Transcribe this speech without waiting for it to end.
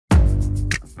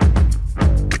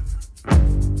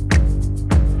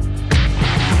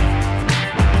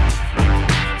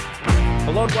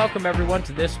Welcome everyone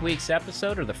to this week's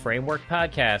episode of the Framework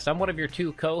Podcast. I'm one of your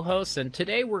two co-hosts, and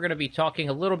today we're going to be talking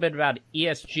a little bit about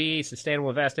ESG, sustainable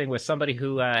investing, with somebody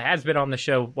who has been on the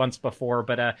show once before,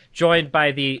 but joined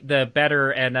by the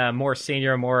better and more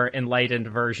senior, more enlightened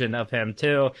version of him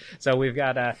too. So we've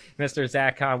got Mr.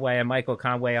 Zach Conway and Michael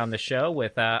Conway on the show,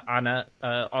 with Anna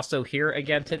also here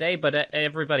again today. But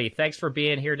everybody, thanks for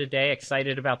being here today.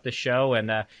 Excited about the show, and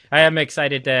I am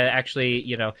excited to actually,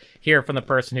 hear from the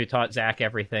person who taught Zach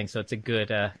everything. So it's a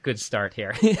good start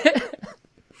here. There you go.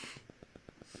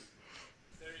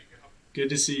 Good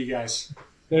to see you guys.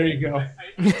 There you go.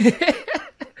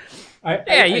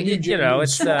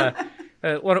 It's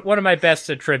one of my best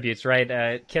attributes,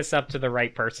 right? Kiss up to the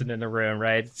right person in the room,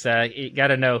 right? It's you got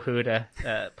to know who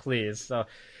to please. So,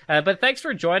 but thanks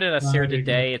for joining us here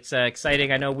today. It's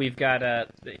exciting. I know we've got a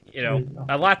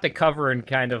lot to cover in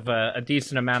kind of a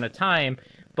decent amount of time.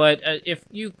 But if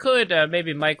you could,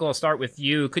 maybe Michael, I'll start with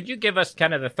you. Could you give us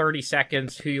kind of the 30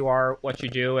 seconds, who you are, what you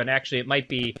do? And actually, it might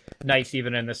be nice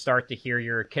even in the start to hear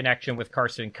your connection with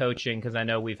Carson Coaching, because I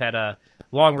know we've had a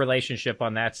long relationship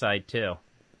on that side too.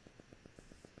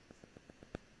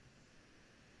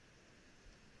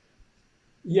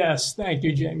 Yes, thank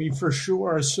you, Jamie, for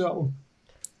sure. So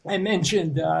I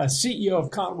mentioned CEO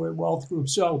of Conway Wealth Group.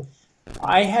 So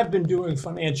I have been doing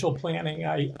financial planning,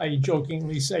 I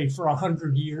jokingly say, for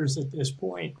 100 years at this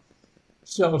point.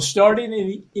 So starting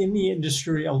in the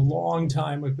industry a long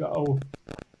time ago.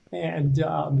 And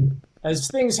as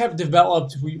things have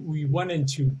developed, we went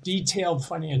into detailed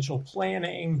financial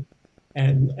planning,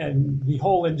 and the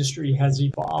whole industry has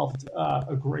evolved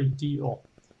a great deal.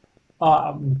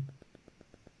 I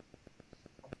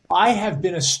have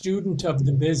been a student of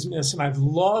the business, and I've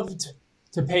loved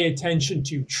to pay attention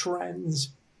to trends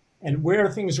and where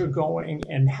things are going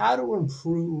and how to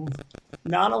improve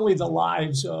not only the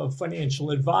lives of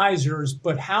financial advisors,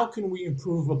 but how can we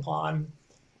improve upon,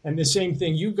 and the same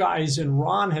thing you guys and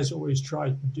Ron has always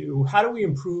tried to do, how do we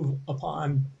improve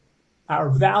upon our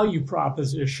value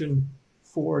proposition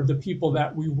for the people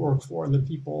that we work for and the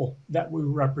people that we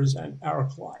represent, our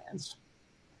clients.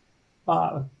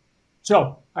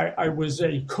 So I was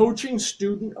a coaching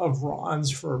student of Ron's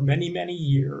for many, many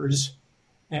years.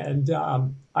 And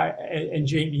and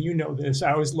Jamie, you know this,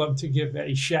 I always love to give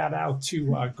a shout out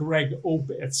to Greg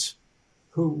Obitz,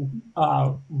 who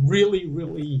really,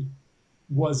 really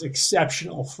was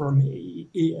exceptional for me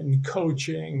in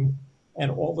coaching and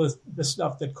all the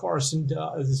stuff that Carson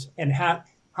does, and how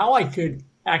I could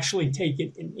actually take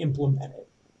it and implement it.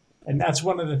 And that's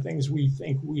one of the things we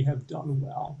think we have done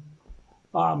well.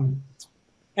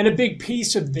 And a big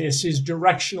piece of this is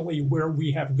directionally where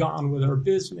we have gone with our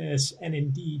business, and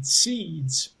indeed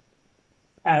seeds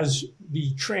as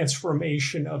the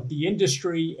transformation of the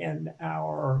industry and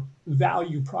our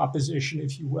value proposition,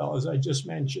 if you will, as I just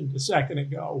mentioned a second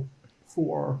ago,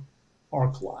 for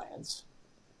our clients.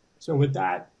 So with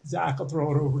that, Zach, I'll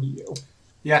throw it over to you.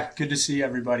 Yeah, good to see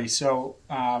everybody. So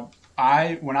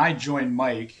when I joined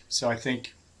Mike, so I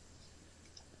think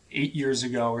 8 years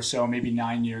ago or so, maybe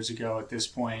 9 years ago at this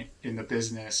point in the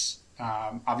business.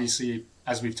 Obviously,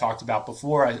 as we've talked about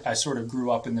before, I sort of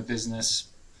grew up in the business,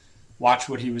 watched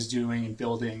what he was doing and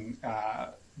building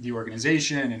the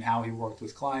organization and how he worked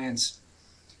with clients.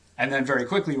 And then very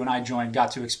quickly when I joined,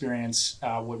 got to experience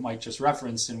what Mike just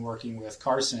referenced in working with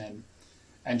Carson,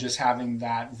 and just having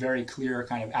that very clear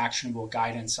kind of actionable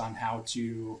guidance on how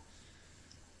to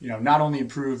not only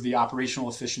improve the operational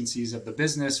efficiencies of the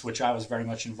business, which I was very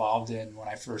much involved in when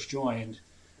I first joined,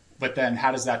 but then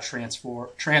how does that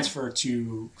transfer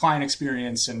to client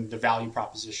experience and the value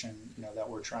proposition, that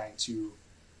we're trying to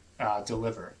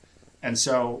deliver. And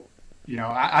so,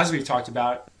 as we've talked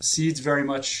about, Seeds very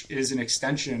much is an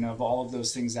extension of all of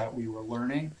those things that we were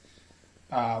learning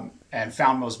and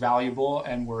found most valuable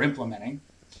and we're implementing.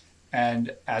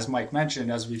 And as Mike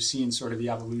mentioned, as we've seen sort of the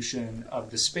evolution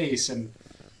of the space, and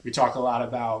we talk a lot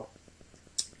about,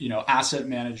 asset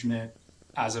management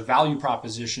as a value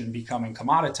proposition becoming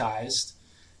commoditized,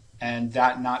 and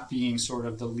that not being sort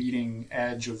of the leading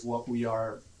edge of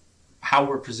how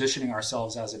we're positioning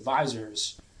ourselves as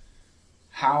advisors.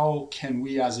 How can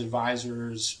we as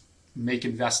advisors make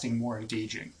investing more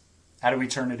engaging? How do we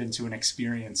turn it into an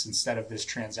experience instead of this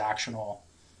transactional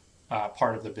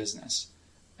part of the business?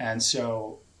 And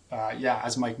so,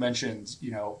 as Mike mentioned,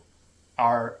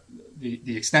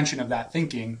 the extension of that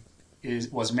thinking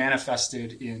was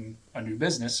manifested in a new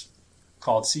business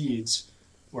called Seeds,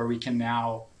 where we can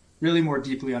now really more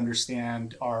deeply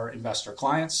understand our investor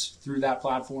clients through that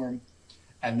platform,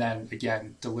 and then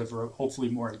again deliver hopefully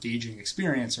more engaging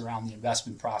experience around the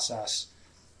investment process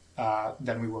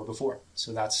than we were before.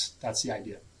 So that's the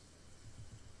idea.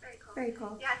 Very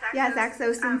cool. Yeah, Zach.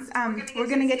 So since we're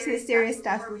going to get to the serious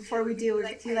stuff, before we do,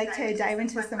 we like to dive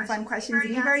into some fun questions.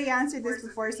 And you've already answered this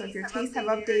before, so if your tastes have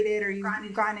updated or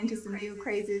you've gone into some new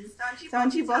crazes, so I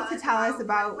want you both to tell us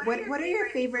about what are your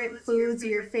favorite foods or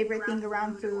your favorite thing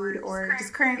around food or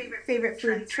just current favorite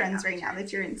food trends right now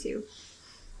that you're into.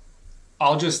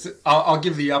 I'll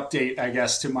give the update, I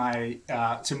guess, to my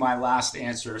last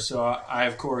answer. So I,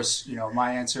 of course,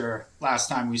 my answer last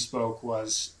time we spoke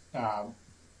was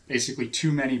basically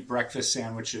too many breakfast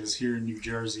sandwiches here in New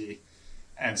Jersey.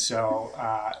 And so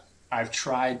I've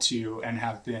tried to and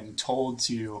have been told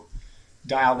to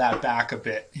dial that back a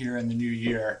bit here in the new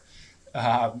year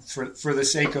for the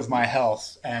sake of my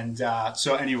health. And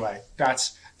so anyway,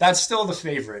 that's still the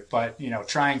favorite, but,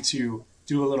 trying to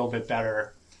do a little bit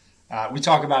better. We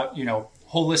talk about,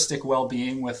 holistic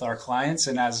well-being with our clients,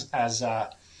 and as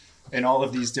in all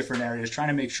of these different areas, trying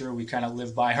to make sure we kind of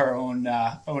live by our own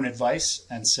advice.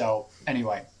 And so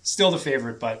anyway, still the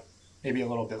favorite, but maybe a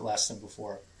little bit less than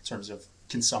before in terms of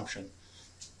consumption.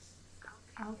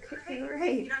 Okay,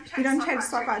 great. You don't try to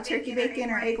swap out turkey bacon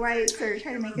or egg whites or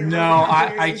try to make it no,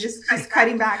 I just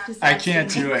cutting back. I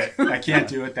can't do it. I can't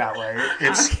do it that way.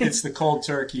 It's the cold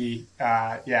turkey.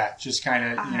 Just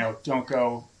kind of,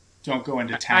 don't go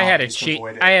into town. I had a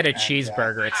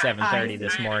cheeseburger at 7:30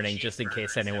 this morning, just in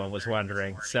case anyone was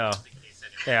wondering. So,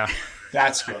 yeah,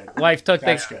 that's good. Life took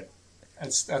that's good.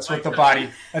 That's what the body.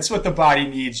 That's what the body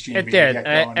needs, Jamie. It did,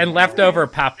 and leftover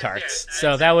Pop-Tarts.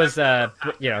 So that was,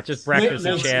 just breakfast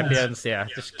of champions. Sense. Yeah,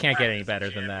 just can't get any better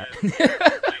than that.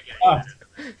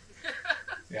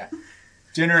 Yeah,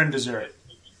 dinner and dessert.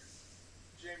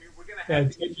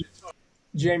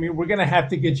 Jamie, we're going to have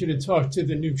to get you to talk to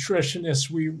the nutritionist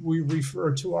we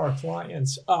refer to our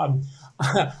clients.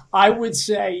 I would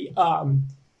say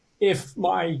if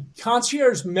my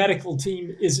concierge medical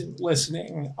team isn't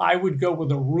listening, I would go with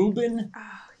a Reuben.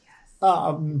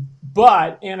 Oh, yes.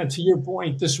 But, Anna, to your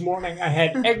point, this morning I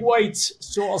had egg whites,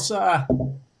 salsa,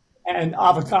 and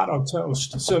avocado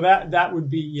toast. So that would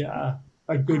be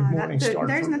a good morning start.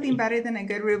 There's nothing better than a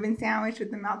good Reuben sandwich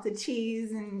with the melted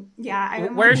cheese and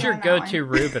Where's your go-to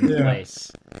Reuben place?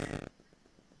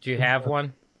 Do you have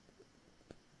one?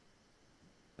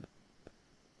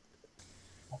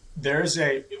 There's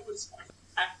a. It was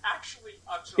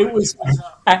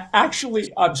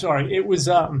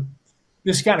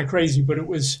this is kind of crazy, but it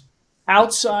was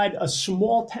outside a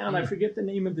small town. I forget the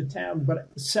name of the town, but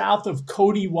south of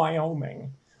Cody,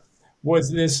 Wyoming.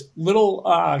 Was this little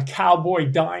cowboy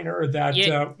diner that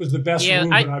was the best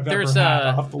Reuben I've ever had.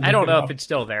 I don't know if it's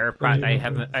still there.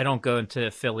 I don't go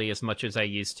into Philly as much as I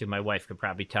used to. My wife could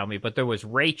probably tell me. But there was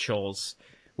Rachel's,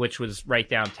 which was right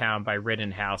downtown by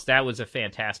Rittenhouse. That was a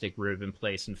fantastic Reuben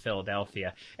place in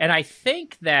Philadelphia. And I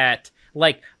think that,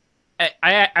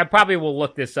 I probably will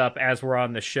look this up as we're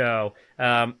on the show.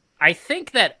 I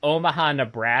think that Omaha,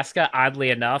 Nebraska, oddly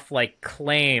enough,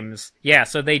 claims,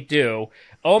 so they do.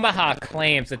 Omaha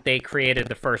claims that they created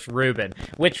the first Reuben,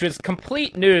 which was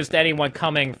complete news to anyone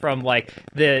coming from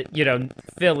the,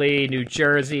 Philly, New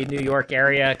Jersey, New York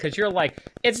area. Cause you're like,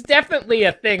 it's definitely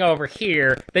a thing over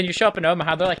here. Then you show up in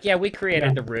Omaha. They're like, yeah, we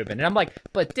created the Reuben. And I'm like,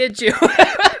 but did you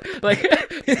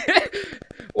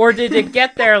or did it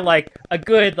get there a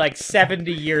good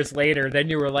 70 years later? Then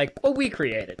you were like, well, we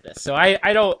created this. So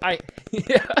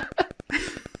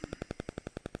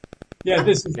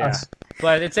this is us.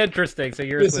 But it's interesting. So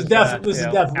yours was definitely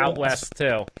out west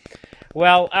too.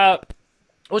 Well,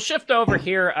 we'll shift over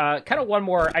here. Kind of one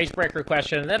more icebreaker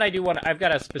question, and then I've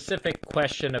got a specific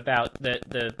question about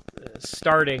the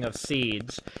starting of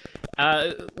seeds,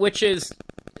 which is,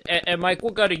 and Mike,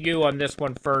 we'll go to you on this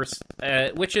one first.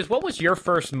 Which is, what was your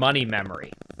first money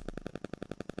memory?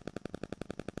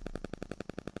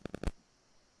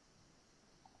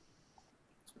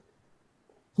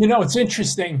 It's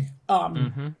interesting.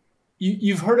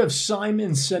 You've heard of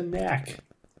Simon Sinek.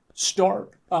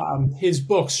 His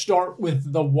book, Start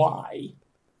with the Why.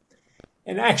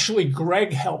 And actually,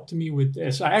 Greg helped me with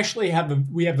this. We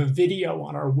have a video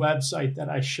on our website that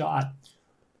I shot.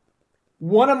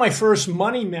 One of my first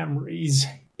money memories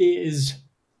is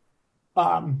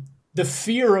the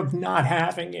fear of not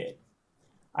having it.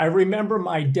 I remember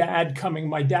my dad coming.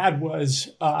 My dad was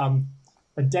a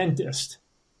dentist.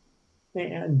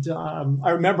 And I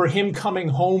remember him coming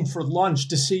home for lunch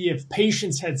to see if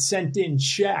patients had sent in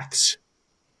checks,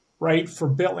 right, for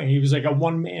billing. He was like a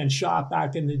one-man shop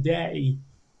back in the day.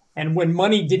 And when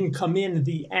money didn't come in,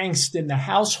 the angst in the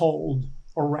household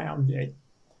around it.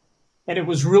 And it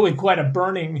was really quite a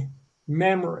burning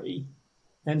memory.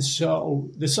 And so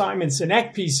the Simon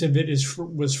Sinek piece of it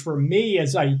was for me,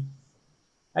 as I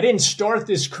didn't start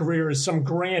this career as some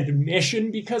grand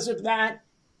mission because of that.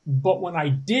 But when I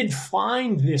did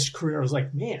find this career, I was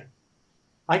like, man,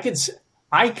 I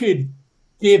could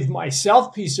give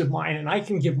myself peace of mind, and I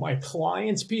can give my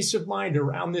clients peace of mind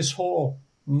around this whole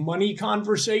money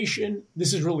conversation.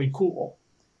 This is really cool.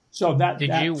 So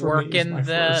did you work in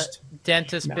the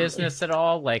dentist business at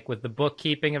all, like with the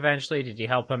bookkeeping eventually? Did you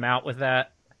help him out with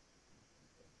that?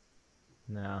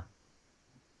 No.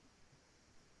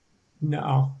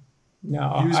 He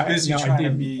was busy trying to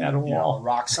be a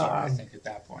rock star, I think, at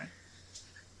that point.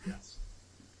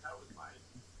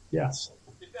 Yes.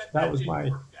 That was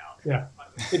my, yeah.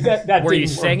 That were you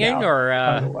singing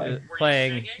or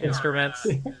playing instruments?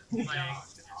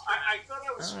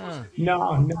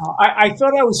 No. I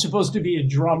thought I was supposed to be a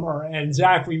drummer, and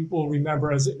Zach will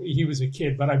remember as he was a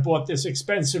kid, but I bought this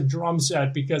expensive drum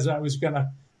set because I was going to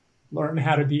learn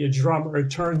how to be a drummer. It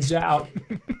turns out,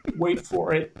 wait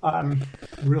for it, I'm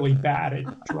really bad at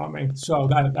drumming. So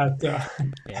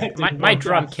my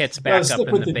drum kit's back up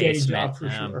in the basement. For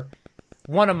sure.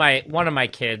 One of my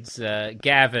kids,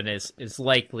 Gavin, is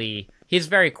likely, he's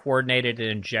very coordinated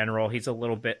in general. He's a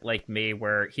little bit like me,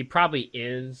 where he probably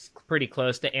is pretty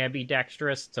close to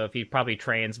ambidextrous. So if he probably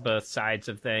trains both sides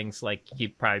of things, like,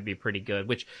 he'd probably be pretty good,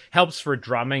 which helps for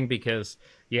drumming because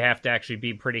you have to actually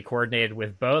be pretty coordinated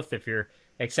with both.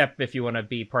 Except if you want to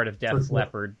be part of Def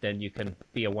Leppard, then you can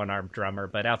be a one-armed drummer.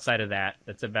 But outside of that,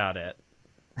 that's about it.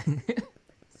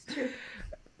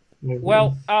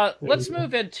 Well, let's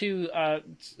move into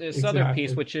this other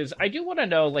piece, which is, I do want to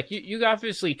know, like, you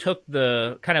obviously took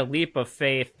the kind of leap of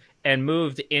faith and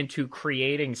moved into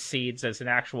creating Seeds as an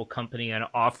actual company and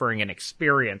offering an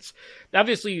experience.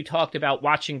 Obviously, you talked about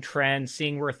watching trends,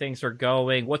 seeing where things are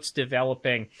going, what's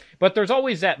developing, but there's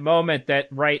always that moment that,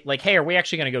 right, like, hey, are we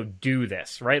actually going to go do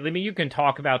this, right? I mean, you can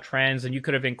talk about trends, and you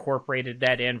could have incorporated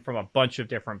that in from a bunch of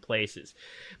different places.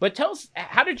 But tell us,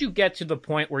 how did you get to the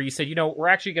point where you said, we're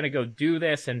actually going to go do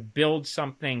this and build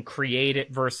something, create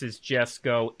it, versus just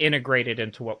go integrate it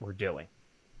into what we're doing?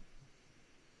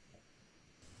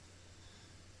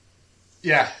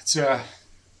 Yeah, it's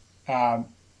I'm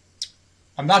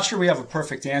not sure we have a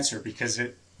perfect answer because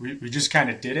we just kind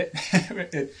of did it,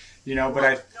 But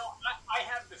I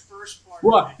have the first part.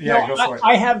 Well, go for it.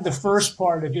 I have the first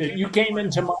part of it. You came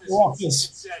into my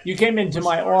office. You came into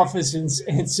my office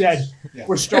and said,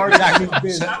 "We're starting a new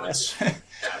business."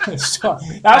 So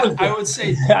I would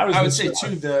say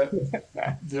too,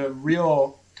 the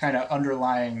real kind of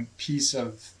underlying piece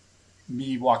of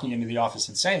me walking into the office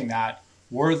and saying that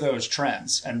were those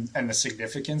trends and the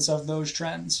significance of those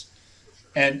trends,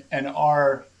 and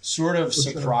our sort of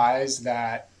surprise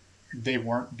that they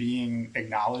weren't being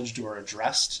acknowledged or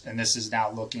addressed. And this is now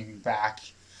looking back,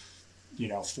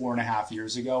 4.5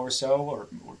 years ago or so, or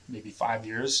maybe 5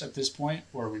 years at this point,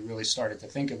 where we really started to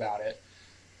think about it.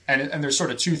 And there's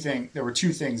sort of there were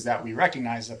two things that we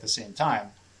recognized at the same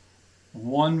time.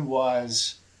 One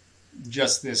was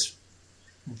just this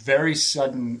very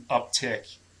sudden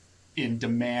uptick in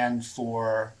demand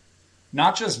for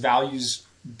not just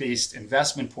values-based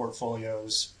investment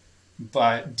portfolios,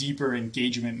 but deeper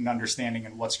engagement and understanding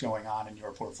in what's going on in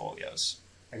your portfolios.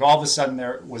 Like, all of a sudden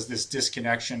there was this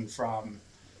disconnection from,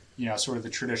 sort of the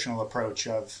traditional approach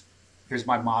of, here's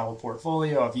my model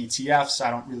portfolio of ETFs.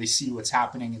 I don't really see what's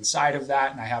happening inside of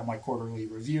that, and I have my quarterly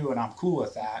review, and I'm cool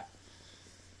with that.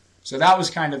 So that was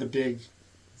kind of the big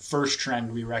first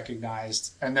trend we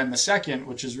recognized. And then the second,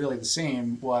 which is really the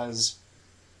same, was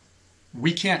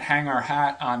we can't hang our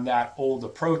hat on that old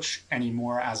approach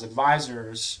anymore as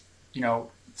advisors.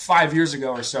 5 years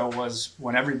ago or so was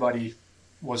when it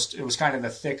was kind of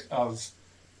the thick of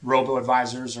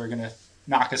robo-advisors are going to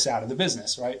knock us out of the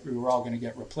business, right? We were all going to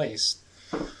get replaced.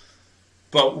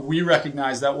 But we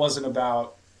recognized that wasn't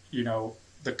about,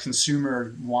 the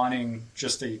consumer wanting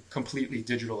just a completely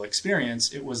digital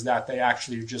experience. It was that they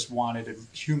actually just wanted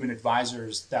human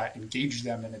advisors that engaged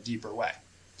them in a deeper way.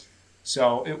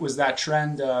 So it was that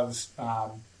trend of,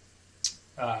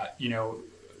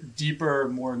 deeper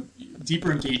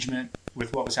engagement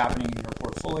with what was happening in your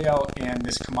portfolio, and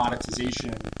this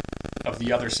commoditization of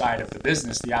the other side of the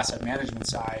business, the asset management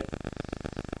side.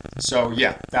 So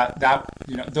yeah,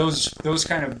 those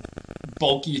kind of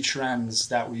bulky trends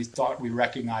that we thought we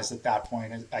recognized at that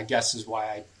point, I guess that's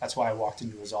why I walked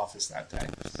into his office that day.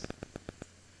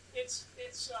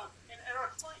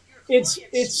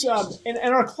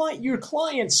 Your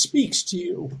client speaks to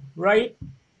you, right?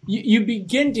 You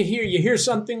begin to you hear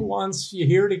something once, you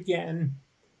hear it again.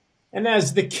 And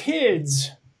as the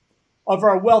kids of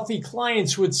our wealthy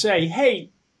clients would say,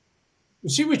 hey, we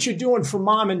see what you're doing for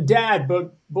mom and dad,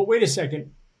 but wait a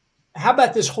second. How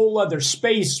about this whole other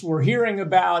space we're hearing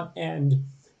about? And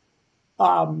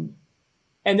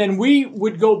then we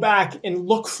would go back and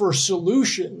look for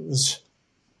solutions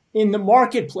in the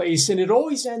marketplace. And it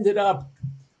always ended up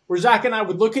where Zach and I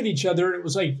would look at each other and it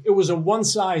was like, it was a one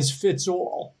size fits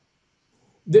all.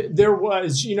 There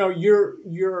was, you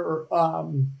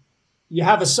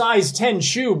have a size 10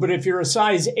 shoe, but if you're a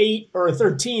size 8 or a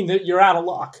 13, that you're out of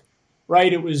luck,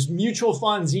 right? It was mutual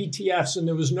funds, ETFs, and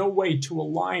there was no way to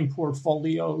align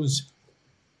portfolios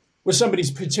with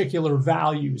somebody's particular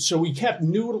values. So we kept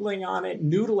noodling on it,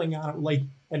 like,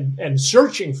 and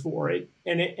searching for it,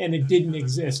 and it didn't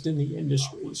exist in the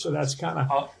industry. So that's kind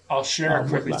of. I'll share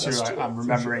quickly too. I'm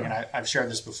remembering, and I've shared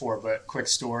this before, but quick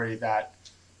story that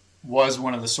was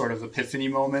one of the sort of epiphany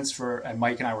moments and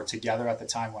Mike and I were together at the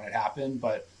time when it happened,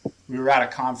 but we were at a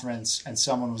conference and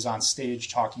someone was on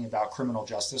stage talking about criminal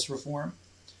justice reform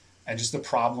and just the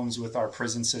problems with our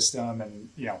prison system. And,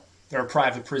 there are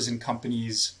private prison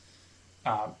companies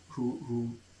who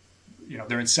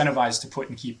they're incentivized to put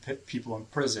and keep people in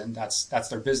prison. That's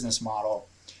their business model.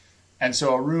 And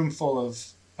so a room full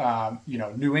of,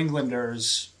 New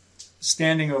Englanders,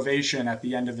 standing ovation at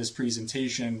the end of this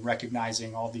presentation,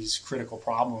 recognizing all these critical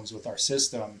problems with our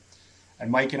system.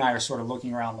 And Mike and I are sort of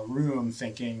looking around the room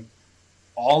thinking,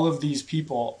 all of these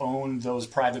people own those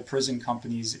private prison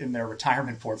companies in their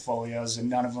retirement portfolios, and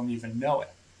none of them even know it,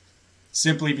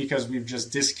 simply because we've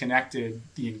just disconnected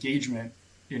the engagement,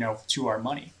 to our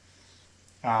money.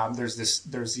 There's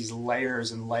these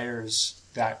layers and layers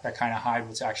that kind of hide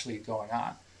what's actually going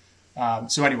on.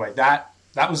 So anyway, that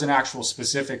was an actual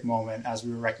specific moment as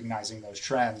we were recognizing those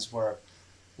trends where,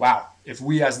 wow, if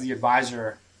we as the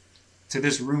advisor to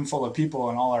this room full of people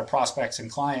and all our prospects and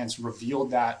clients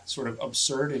revealed that sort of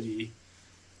absurdity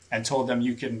and told them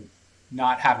you can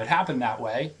not have it happen that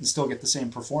way and still get the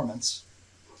same performance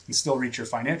and still reach your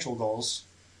financial goals,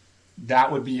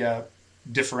 that would be a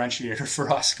differentiator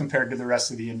for us compared to the rest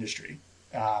of the industry.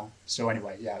 So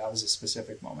anyway, yeah, that was a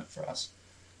specific moment for us.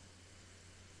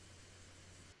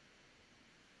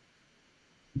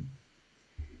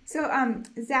 So,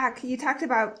 Zach, you talked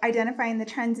about identifying the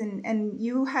trends, and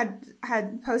you had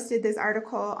posted this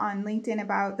article on LinkedIn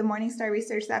about the Morningstar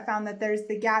research that found that there's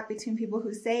the gap between people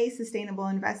who say sustainable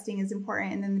investing is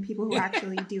important and then the people who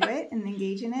actually do it and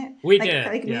engage in it.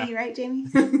 Like me, right, Jamie?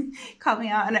 Called me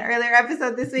out on an earlier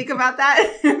episode this week about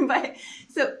that. But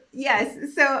so,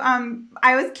 yes. So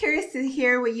I was curious to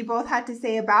hear what you both had to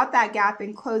say about that gap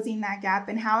and closing that gap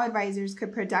and how advisors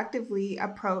could productively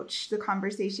approach the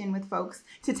conversation with folks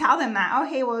to tell them that, oh,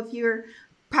 hey, well, if you're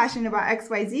passionate about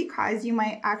XYZ cause, you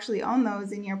might actually own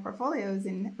those in your portfolios.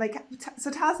 And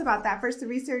so tell us about that. First, the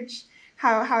research,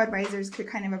 how advisors could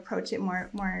kind of approach it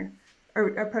more or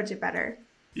approach it better.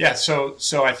 Yeah. So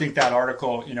I think that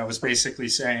article, was basically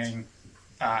saying,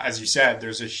 as you said,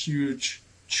 there's a huge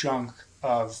chunk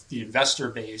of the investor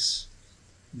base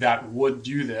that would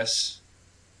do this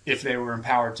if they were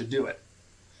empowered to do it.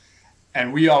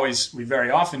 And we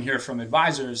very often hear from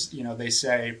advisors, they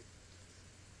say,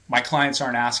 my clients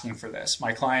aren't asking for this.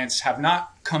 My clients have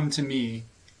not come to me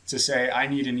to say, I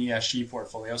need an ESG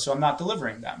portfolio, so I'm not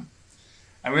delivering them.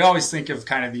 And we always think of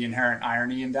kind of the inherent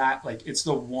irony in that. Like, it's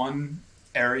the one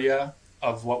area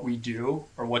of what we do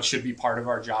or what should be part of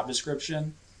our job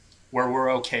description where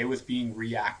we're okay with being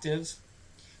reactive,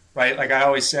 right? Like I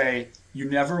always say, you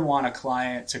never want a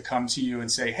client to come to you and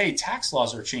say, hey, tax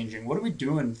laws are changing. What are we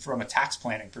doing from a tax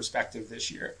planning perspective this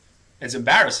year? It's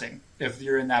embarrassing if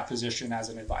you're in that position as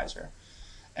an advisor.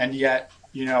 And yet,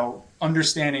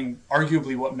 understanding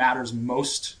arguably what matters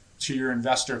most to your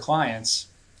investor clients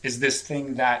is this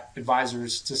thing that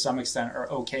advisors to some extent are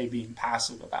okay being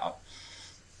passive about.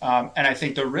 And I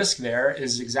think the risk there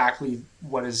is exactly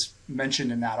what is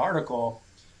mentioned in that article.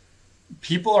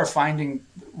 People are finding,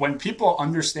 when people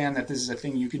understand that this is a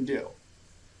thing you can do,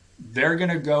 they're going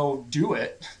to go do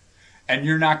it, and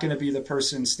you're not going to be the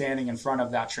person standing in front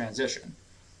of that transition.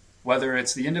 Whether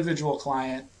it's the individual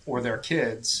client or their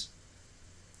kids,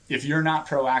 if you're not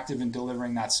proactive in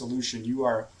delivering that solution, you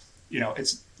are,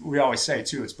 we always say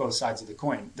too, it's both sides of the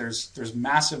coin. There's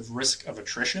massive risk of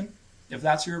attrition if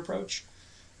that's your approach.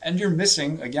 And you're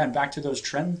missing, again, back to those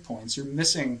trend points, you're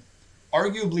missing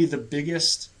arguably the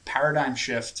biggest paradigm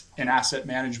shift in asset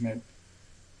management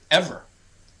ever.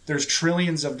 There's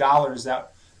trillions of dollars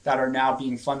that are now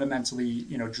being fundamentally,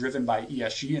 driven by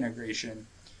ESG integration.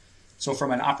 So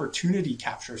from an opportunity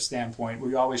capture standpoint,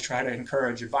 we always try to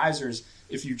encourage advisors,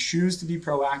 if you choose to be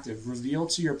proactive, reveal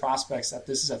to your prospects that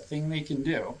this is a thing they can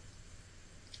do,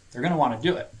 they're going to want to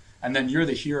do it. And then you're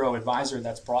the hero advisor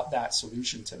that's brought that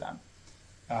solution to them.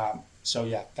 So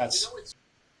yeah, that's.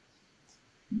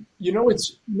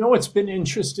 It's been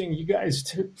interesting, you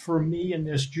guys, for me in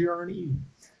this journey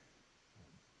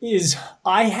is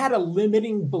I had a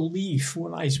limiting belief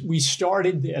when we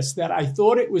started this that I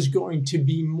thought it was going to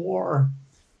be more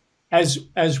as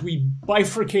we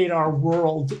bifurcate our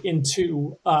world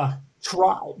into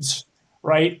tribes,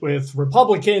 right, with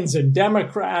Republicans and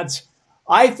Democrats.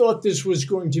 I thought this was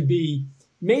going to be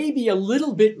maybe a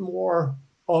little bit more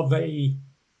of a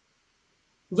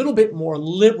little bit more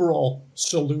liberal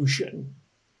solution.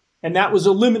 And that was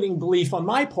a limiting belief on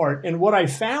my part. And what I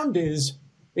found is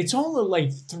it's only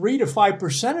like 3 to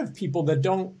 5% of people that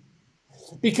don't,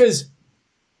 because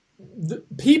the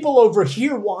people over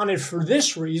here want it for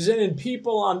this reason and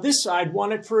people on this side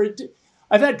want it for it.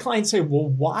 I've had clients say, well,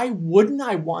 why wouldn't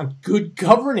I want good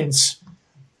governance?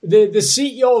 The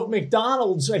CEO of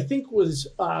McDonald's, I think was,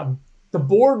 the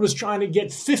board was trying to get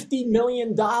 $50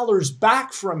 million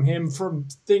back from him from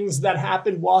things that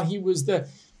happened while he was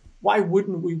why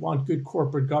wouldn't we want good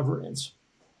corporate governance?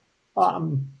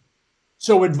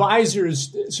 So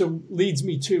leads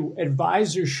me to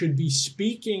advisors should be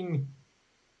speaking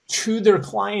to their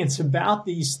clients about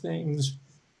these things.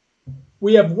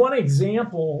 We have one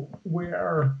example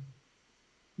where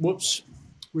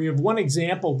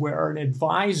an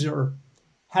advisor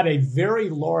had a very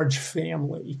large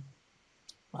family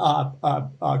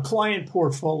client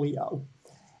portfolio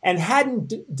and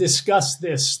hadn't discussed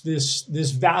this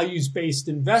values-based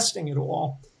investing at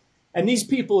all. And these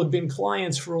people have been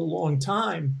clients for a long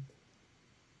time.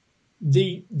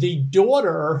 The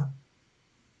daughter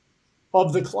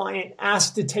of the client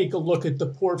asked to take a look at the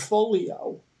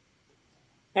portfolio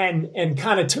and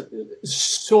kind of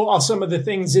saw some of the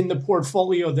things in the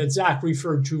portfolio that Zach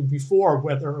referred to before,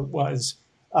 whether it was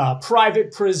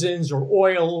private prisons or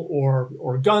oil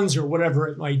or guns or whatever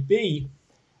it might be.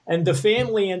 And the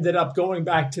family ended up going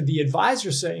back to the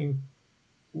advisor saying,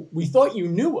 we thought you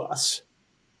knew us.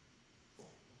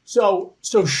 So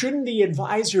shouldn't the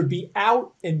advisor be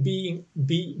out and be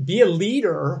a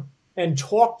leader and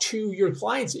talk to your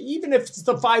clients, even if it's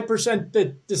the 5%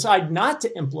 that decide not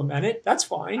to implement it? That's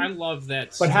fine. I love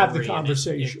that, but have the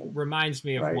conversation. It reminds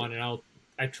me of one, and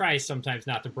I try sometimes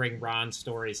not to bring Ron's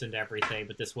stories into everything,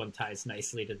 but this one ties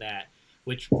nicely to that.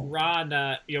 Which Ron,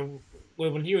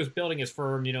 when he was building his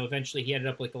firm, eventually he ended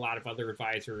up like a lot of other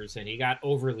advisors, and he got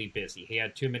overly busy. He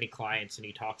had too many clients, and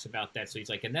he talks about that. So he's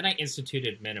like, and then I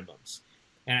instituted minimums,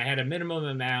 and I had a minimum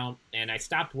amount, and I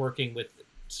stopped working with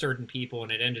certain people,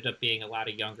 and it ended up being a lot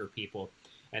of younger people.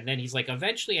 And then he's like,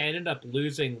 eventually I ended up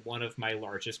losing one of my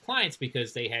largest clients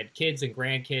because they had kids and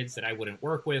grandkids that I wouldn't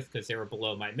work with because they were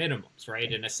below my minimums,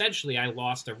 right? And essentially I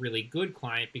lost a really good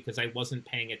client because I wasn't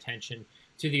paying attention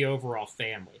to the overall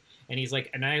family. And he's like,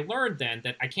 and I learned then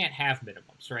that I can't have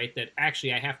minimums, right? That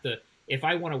actually I have to, if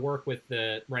I want to work with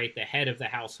the head of the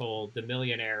household, the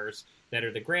millionaires that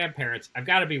are the grandparents, I've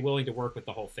got to be willing to work with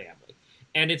the whole family.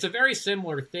 And it's a very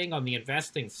similar thing on the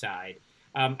investing side.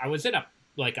 I was in a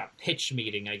pitch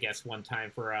meeting, I guess, one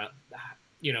time for a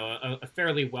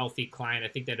fairly wealthy client. I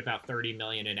think they had about 30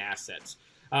 million in assets.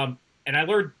 And I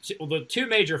learned the two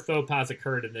major faux pas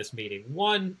occurred in this meeting.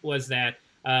 One was that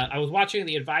I was watching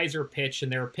the advisor pitch,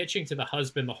 and they were pitching to the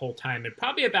husband the whole time. And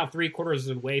probably about 3/4 of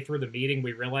the way through the meeting,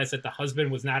 we realized that the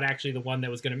husband was not actually the one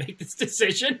that was going to make this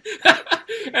decision.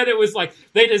 And it was like,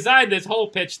 they designed this whole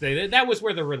pitch thing. That was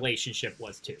where the relationship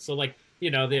was, too. So,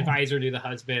 the advisor knew the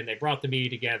husband. They brought the meeting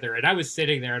together. And I was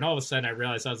sitting there, and all of a sudden I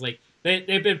realized, I was like, they've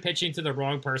been pitching to the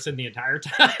wrong person the entire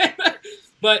time.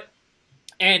 But,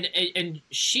 and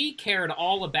she cared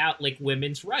all about,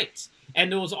 women's rights.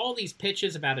 And there was all these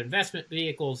pitches about investment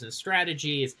vehicles and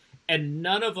strategies, and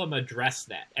none of them addressed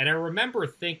that. And I remember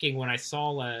thinking when I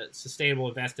saw sustainable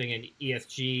investing and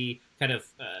ESG kind of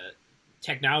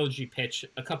technology pitch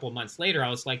a couple of months later, I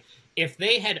was like, if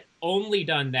they had only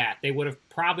done that, they would have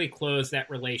probably closed that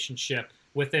relationship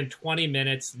within 20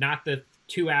 minutes, not the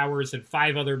 2 hours and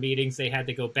 5 other meetings they had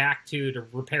to go back to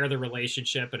repair the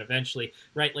relationship. And eventually,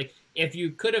 right, if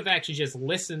you could have actually just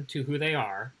listened to who they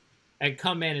are and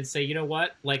come in and say, you know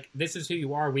what, this is who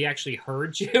you are. We actually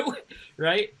heard you,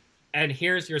 right? And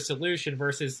here's your solution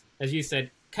versus, as you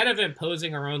said, kind of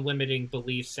imposing our own limiting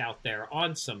beliefs out there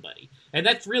on somebody. And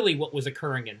that's really what was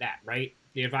occurring in that, right?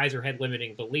 The advisor had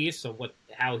limiting beliefs on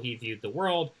how he viewed the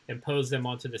world, imposed them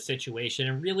onto the situation,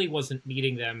 and really wasn't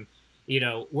meeting them,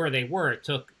 where they were. It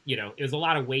took, it was a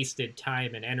lot of wasted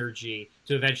time and energy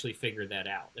to eventually figure that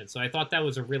out. And so I thought that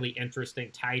was a really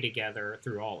interesting tie together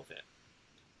through all of it.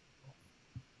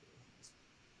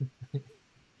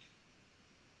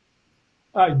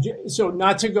 So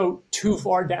not to go too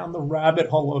far down the rabbit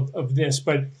hole of this,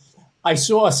 but I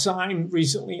saw a sign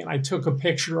recently and I took a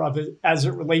picture of it as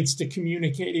it relates to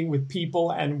communicating with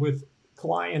people and with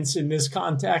clients in this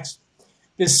context.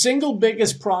 The single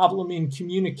biggest problem in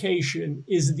communication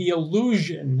is the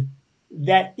illusion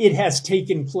that it has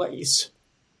taken place.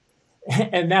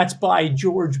 And that's by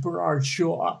George Bernard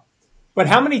Shaw. But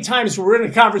how many times we're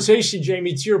in a conversation,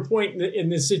 Jamie, to your point in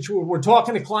this situation, we're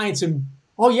talking to clients and,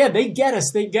 oh yeah, they get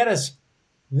us.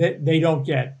 They don't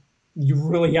get. You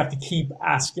really have to keep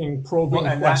asking probing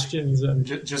questions. And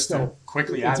just to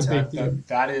quickly add to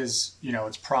that is,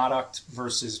 it's product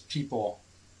versus people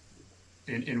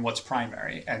in what's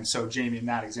primary. And so, Jamie, in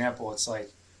that example, it's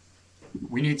like,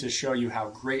 we need to show you how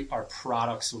great our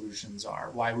product solutions are,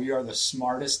 why we are the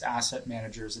smartest asset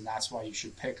managers, and that's why you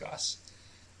should pick us,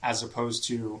 as opposed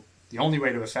to the only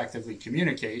way to effectively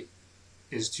communicate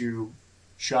is to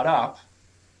shut up,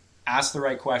 ask the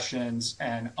right questions,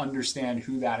 and understand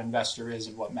who that investor is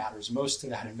and what matters most to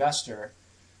that investor,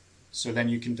 so then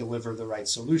you can deliver the right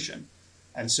solution.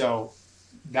 And so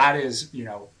that is,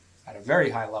 at a very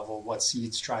high level, what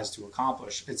Seeds tries to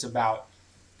accomplish. It's about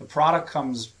the product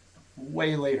comes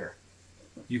way later.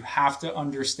 You have to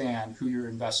understand who your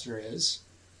investor is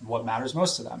and what matters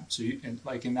most to them. So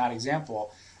like in that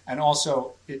example, and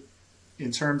also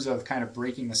in terms of kind of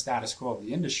breaking the status quo of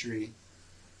the industry,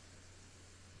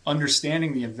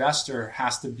 understanding the investor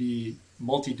has to be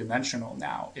multidimensional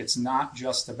now. It's not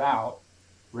just about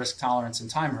risk tolerance and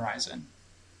time horizon.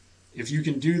 If you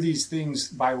can do these things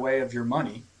by way of your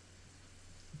money,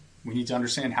 we need to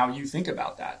understand how you think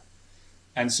about that.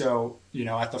 And so,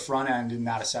 at the front end in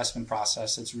that assessment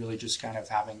process, it's really just kind of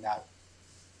having that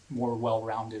more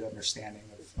well-rounded understanding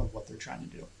of what they're trying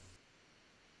to do.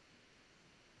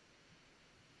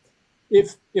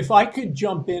 If I could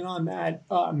jump in on that,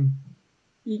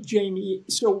 Jamie,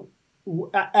 so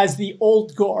as the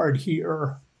old guard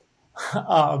here,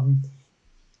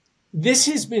 this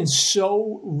has been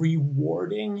so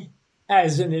rewarding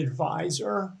as an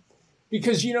advisor.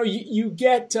 Because, you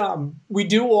get, we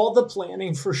do all the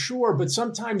planning for sure, but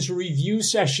sometimes review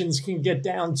sessions can get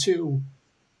down to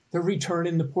the return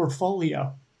in the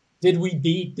portfolio. Did we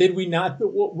beat? Did we not?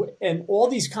 And all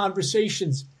these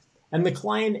conversations, and the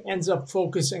client ends up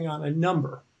focusing on a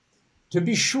number. To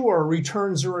be sure,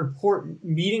 returns are important.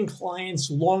 Meeting clients'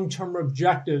 long-term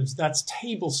objectives, that's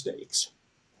table stakes.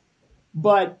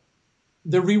 But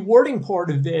the rewarding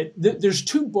part of it, there's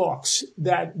two books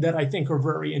that I think are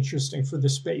very interesting for the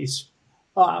space.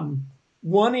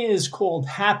 One is called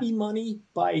Happy Money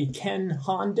by Ken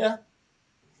Honda,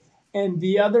 and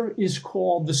the other is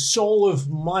called The Soul of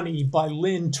Money by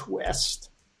Lynn Twist.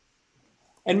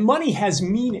 And money has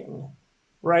meaning,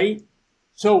 right?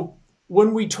 So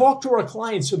when we talk to our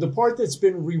clients, so the part that's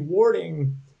been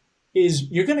rewarding is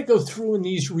you're going to go through in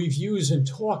these reviews and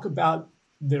talk about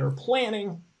their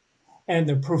planning and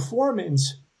the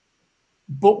performance,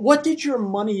 but what did your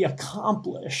money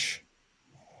accomplish?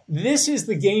 This is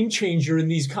the game changer in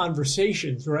these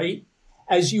conversations, right?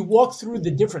 As you walk through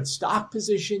the different stock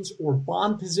positions or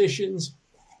bond positions,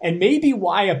 and maybe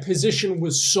why a position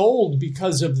was sold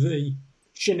because of the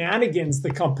shenanigans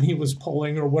the company was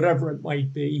pulling or whatever it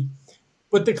might be.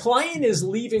 But the client is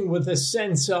leaving with a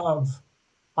sense of,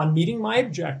 I'm meeting my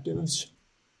objectives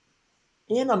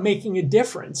and I'm making a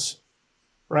difference,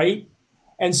 right?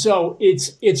 And so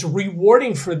it's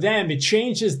rewarding for them. It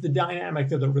changes the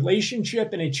dynamic of the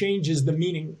relationship and it changes the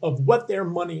meaning of what their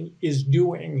money is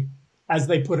doing as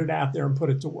they put it out there and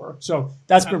put it to work. So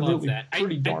that's been really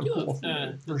pretty darn cool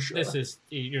for sure.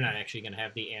 You're not actually going to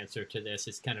have the answer to this.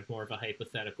 It's kind of more of a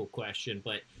hypothetical question,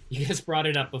 but you guys brought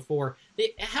it up before.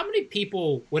 How many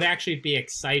people would actually be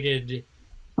excited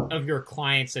of your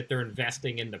clients that they're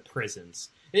investing in the prisons?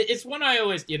 It's one I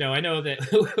always, I know that,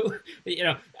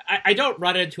 I don't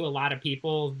run into a lot of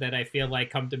people that I feel like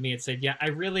come to me and say, yeah, I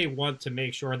really want to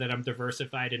make sure that I'm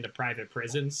diversified into private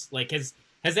prisons. Like, has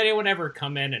anyone ever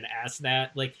come in and asked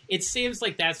that? Like, it seems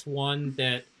like that's one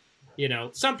that,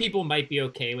 some people might be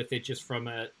okay with it just from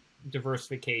a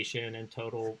diversification and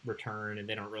total return, and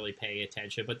they don't really pay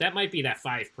attention. But that might be that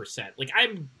 5%. Like,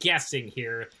 I'm guessing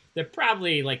here that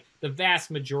probably, like, the vast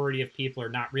majority of people are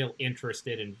not real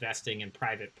interested in investing in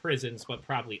private prisons, but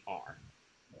probably are.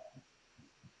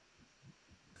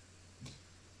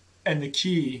 And the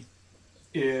key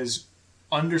is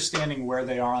understanding where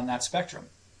they are on that spectrum,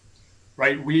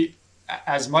 right? We,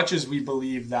 as much as we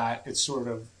believe that it's sort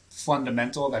of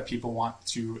fundamental that people want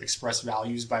to express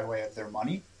values by way of their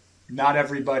money, not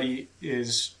everybody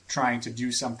is trying to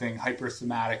do something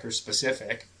hyper-thematic or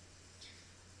specific.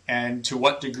 And to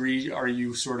what degree are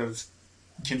you sort of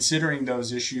considering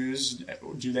those issues?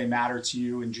 Do they matter to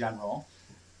you in general?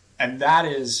 And that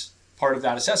is part of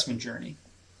that assessment journey,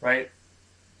 right?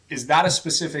 Is that a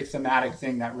specific thematic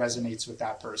thing that resonates with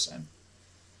that person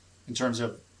in terms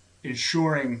of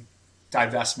ensuring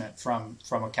divestment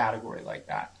from a category like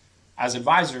that? As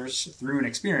advisors, through an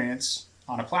experience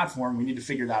on a platform, we need to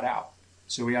figure that out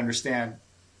so we understand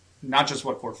not just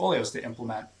what portfolios to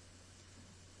implement,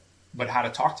 but how to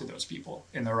talk to those people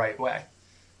in the right way.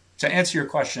 To answer your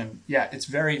question, yeah, it's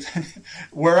very,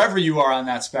 wherever you are on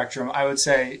that spectrum, I would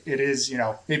say it is,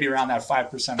 maybe around that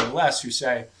 5% or less who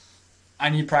say, I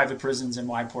need private prisons in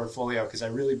my portfolio because I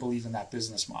really believe in that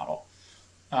business model.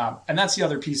 And that's the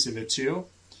other piece of it too.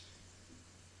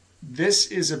 This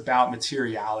is about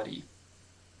materiality,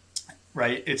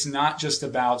 right? It's not just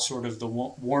about sort of the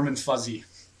warm and fuzzy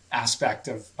aspect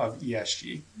of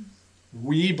ESG.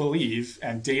 We believe,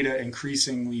 and data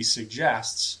increasingly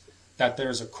suggests, that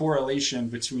there's a correlation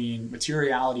between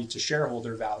materiality to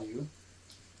shareholder value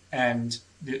and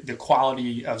the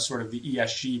quality of sort of the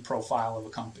ESG profile of a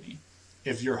company.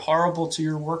 If you're horrible to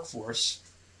your workforce,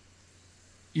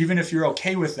 even if you're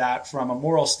okay with that from a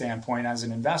moral standpoint as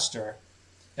an investor,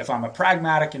 if I'm a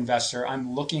pragmatic investor,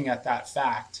 I'm looking at that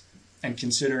fact and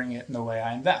considering it in the way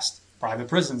I invest. Private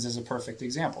prisons is a perfect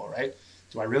example, right?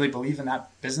 Do I really believe in that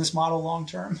business model long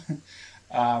term?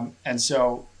 And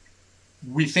so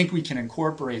we think we can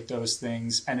incorporate those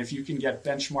things. And if you can get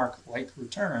benchmark-like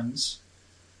returns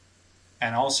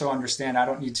and also understand I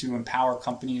don't need to empower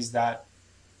companies that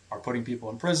are putting people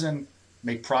in prison,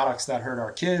 make products that hurt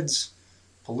our kids,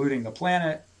 polluting the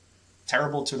planet,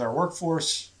 terrible to their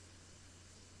workforce,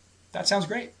 that sounds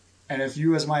great. And if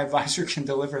you as my advisor can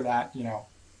deliver that,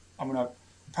 I'm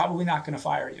probably not going to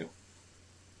fire you.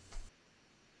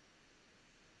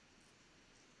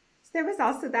 There was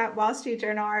also that Wall Street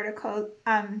Journal article,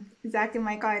 Zach and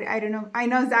Michael, I don't know. I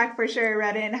know Zach for sure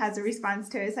read it and has a response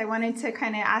to it. So I wanted to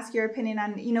kind of ask your opinion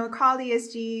on, call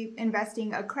ESG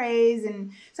investing a craze.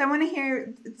 And so I want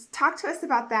to talk to us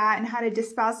about that and how to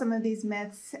dispel some of these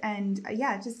myths. And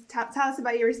just tell us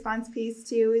about your response piece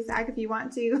too, Zach, if you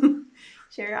want to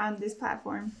share on this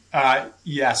platform.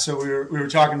 So we were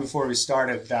talking before we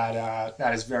started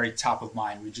that is very top of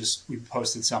mind. We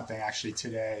posted something actually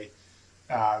today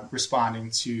responding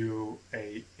to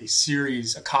a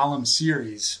column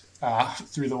series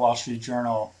through the Wall Street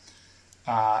Journal,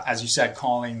 as you said,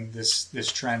 calling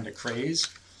this trend a craze.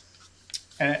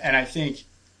 And I think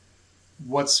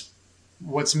what's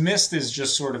missed is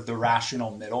just sort of the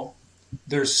rational middle.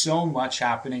 There's so much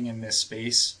happening in this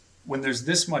space when there's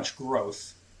this much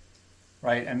growth,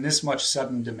 right, and this much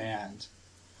sudden demand.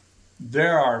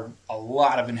 There are a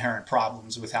lot of inherent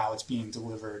problems with how it's being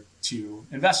delivered to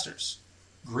investors.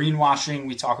 Greenwashing,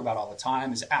 we talk about all the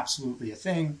time, is absolutely a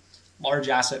thing. Large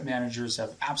asset managers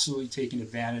have absolutely taken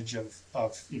advantage of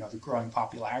the growing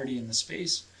popularity in the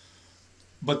space.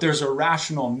 But there's a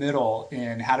rational middle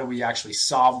in how do we actually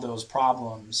solve those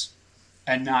problems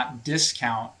and not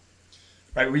discount,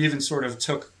 right? We even sort of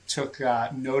took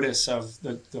notice of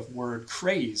the word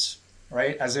craze,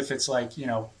 right? As if it's like,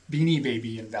 Beanie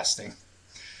Baby investing.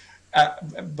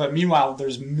 But meanwhile,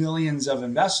 there's millions of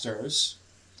investors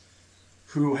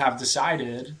who have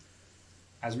decided,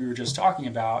 as we were just talking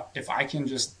about, if I can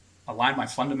just align my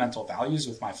fundamental values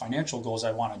with my financial goals,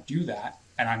 I want to do that,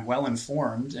 and I'm well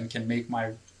informed and can make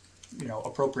my,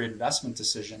 appropriate investment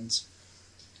decisions.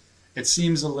 It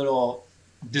seems a little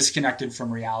disconnected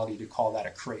from reality to call that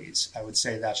a craze. I would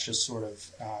say that's just sort of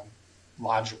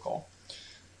logical.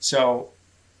 So,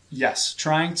 yes,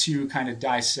 trying to kind of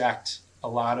dissect a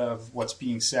lot of what's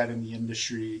being said in the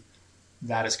industry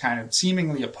that is kind of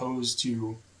seemingly opposed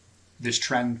to this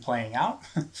trend playing out,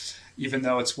 even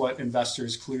though it's what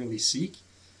investors clearly seek,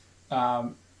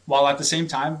 while at the same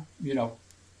time,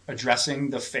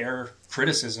 addressing the fair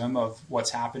criticism of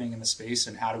what's happening in the space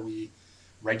and how do we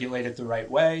regulate it the right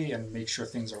way and make sure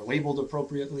things are labeled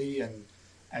appropriately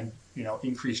and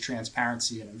increase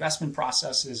transparency in investment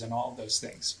processes and all of those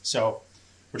things. So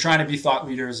we're trying to be thought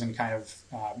leaders and kind of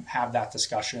have that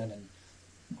discussion and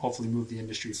hopefully move the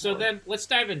industry forward. So then let's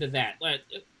dive into that.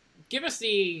 Give us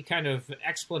the kind of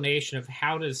explanation of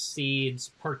how does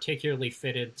seeds particularly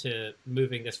fit into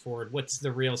moving this forward? What's the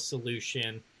real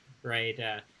solution, right?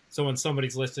 So when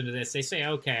somebody's listening to this, they say,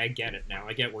 okay, I get it now.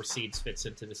 I get where seeds fits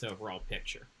into this overall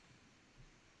picture.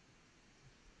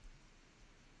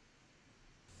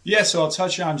 Yeah, so I'll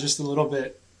touch on just a little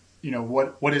bit,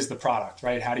 what is the product,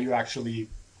 right? How do you actually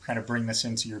kind of bring this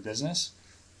into your business?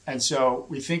 And so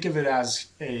we think of it as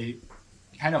a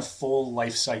kind of full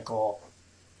life cycle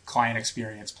client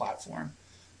experience platform,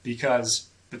 because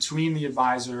between the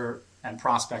advisor and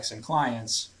prospects and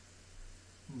clients,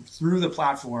 through the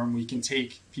platform, we can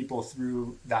take people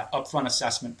through that upfront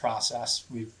assessment process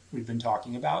we've been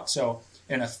talking about. So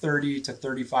in a 30 to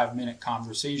 35-minute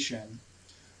conversation,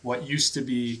 what used to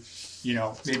be,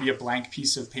 maybe a blank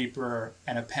piece of paper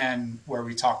and a pen where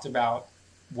we talked about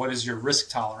what is your risk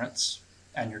tolerance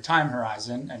and your time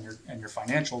horizon and your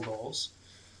financial goals.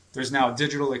 There's now a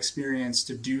digital experience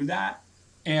to do that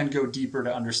and go deeper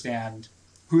to understand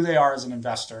who they are as an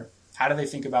investor, how do they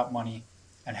think about money,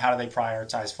 and how do they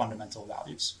prioritize fundamental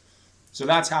values. So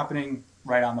that's happening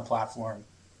right on the platform.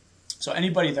 So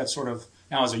anybody that's sort of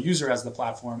now as a user as the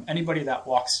platform, anybody that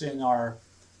walks in our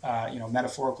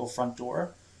metaphorical front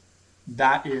door,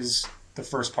 that is the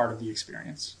first part of the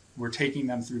experience. We're taking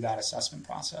them through that assessment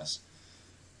process.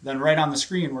 Then right on the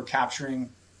screen, we're capturing,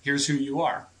 here's who you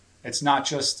are. It's not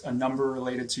just a number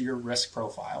related to your risk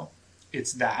profile.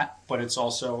 It's that, but it's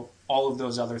also all of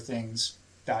those other things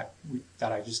that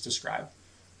I just described.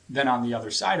 Then on the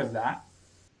other side of that,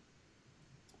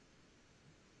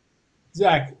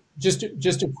 Zach, just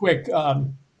a quick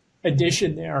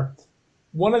addition there.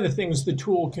 One of the things the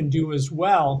tool can do as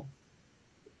well,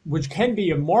 which can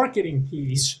be a marketing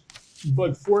piece,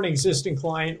 but for an existing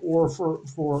client or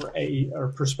for a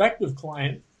prospective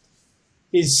client,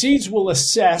 is Seeds will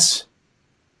assess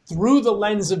through the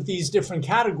lens of these different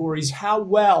categories how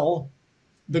well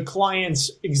the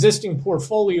client's existing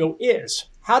portfolio is.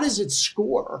 How does it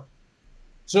score?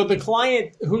 So the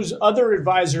client whose other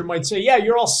advisor might say, yeah,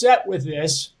 you're all set with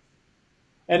this.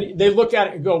 And they look at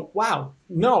it and go, wow,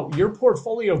 no, your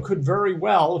portfolio could very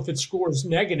well, if it scores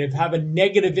negative, have a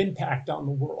negative impact on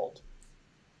the world.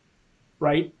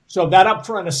 Right? So that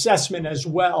upfront assessment as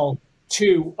well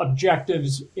to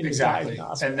objectives in exactly. the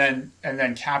diagnostic. And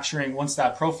then capturing, once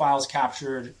that profile is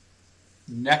captured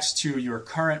next to your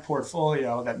current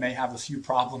portfolio that may have a few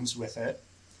problems with it,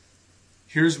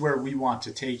 here's where we want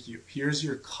to take you. Here's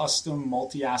your custom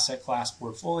multi-asset class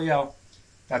portfolio.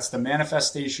 That's the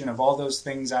manifestation of all those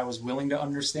things I was willing to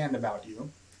understand about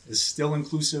you. Is still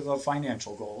inclusive of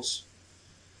financial goals.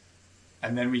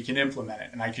 And then we can implement it.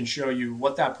 And I can show you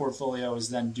what that portfolio is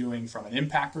then doing from an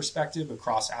impact perspective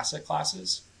across asset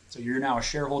classes. So you're now a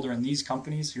shareholder in these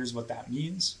companies. Here's what that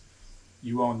means.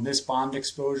 You own this bond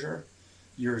exposure.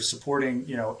 You're supporting,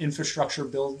 infrastructure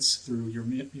builds through your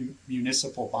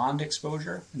municipal bond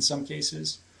exposure in some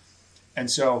cases.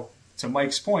 And so to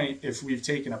Mike's point, if we've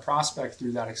taken a prospect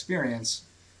through that experience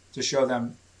to show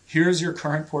them, here's your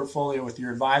current portfolio with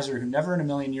your advisor who never in a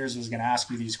million years was going to ask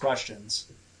you these questions.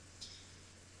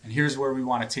 And here's where we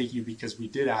want to take you because we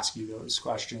did ask you those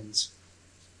questions.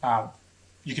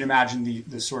 You can imagine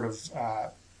the sort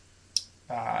of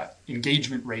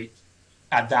engagement rate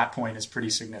at that point is pretty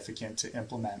significant to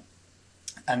implement.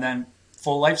 And then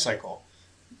full life cycle.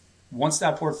 Once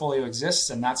that portfolio exists,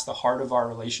 and that's the heart of our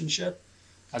relationship,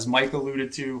 as Mike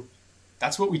alluded to,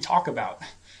 that's what we talk about.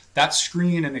 That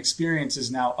screen and experience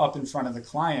is now up in front of the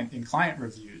client in client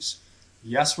reviews.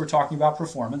 Yes, we're talking about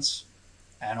performance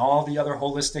and all the other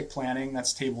holistic planning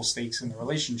that's table stakes in the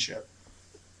relationship.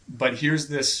 But here's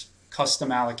this custom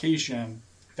allocation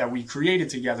that we created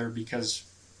together because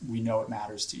we know it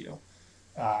matters to you.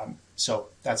 So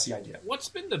that's the idea. What's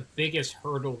been the biggest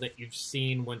hurdle that you've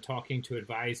seen when talking to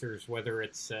advisors, whether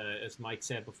it's, as Mike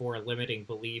said before, a limiting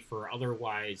belief or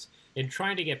otherwise, in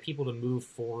trying to get people to move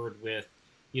forward with,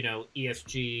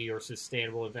 ESG or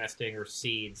sustainable investing or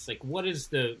seeds? Like, what is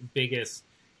the biggest,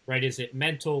 right? Is it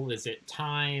mental? Is it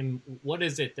time? What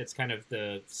is it that's kind of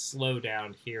the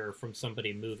slowdown here from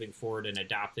somebody moving forward and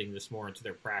adopting this more into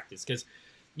their practice? Because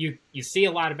you see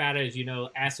a lot about it, as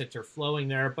assets are flowing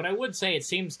there. But I would say it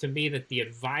seems to me that the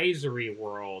advisory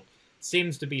world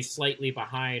seems to be slightly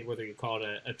behind, whether you call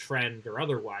it a trend or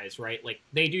otherwise, right? Like,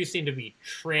 they do seem to be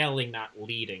trailing, not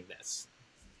leading this.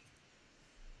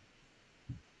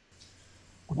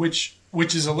 Which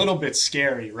is a little bit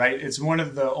scary, right? It's one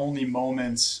of the only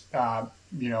moments,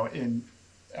 Jamie,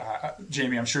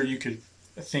 I'm sure you could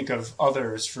think of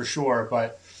others for sure,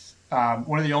 but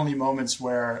one of the only moments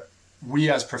where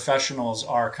we as professionals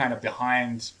are kind of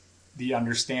behind the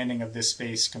understanding of this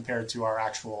space compared to our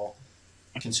actual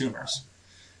consumers.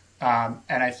 And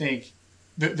I think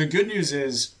the good news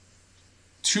is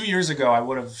 2 years ago, I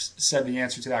would have said the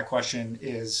answer to that question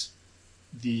is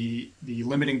the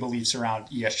limiting beliefs around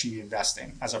ESG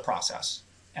investing as a process.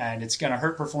 And it's going to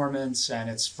hurt performance and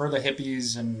it's for the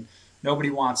hippies and nobody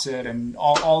wants it and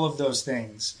all of those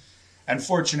things. And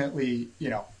fortunately,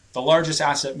 the largest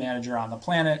asset manager on the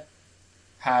planet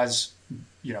has,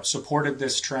 supported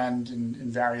this trend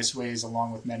in various ways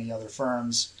along with many other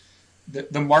firms.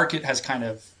 The market has kind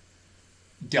of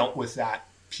dealt with that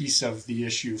piece of the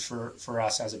issue for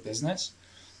us as a business.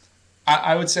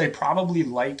 I would say probably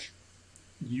like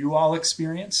you all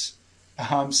experience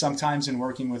sometimes in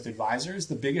working with advisors,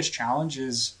 the biggest challenge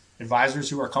is advisors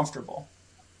who are comfortable.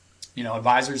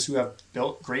 Advisors who have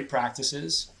built great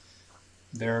practices,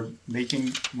 they're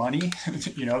making money,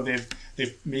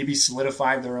 they've maybe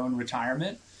solidified their own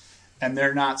retirement, and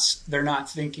they're not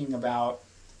thinking about,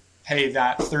 hey,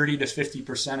 that 30 to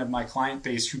 50% of my client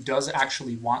base who does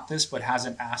actually want this but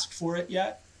hasn't asked for it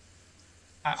yet.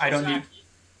 I don't need.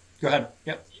 Go ahead.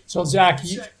 Yep. So Zach,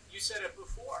 you said it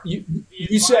before.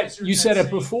 You said it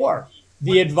before.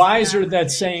 The advisor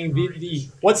that's saying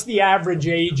what's the average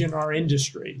age in our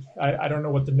industry? I don't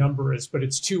know what the number is, but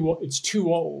it's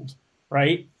too old,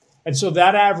 right? And so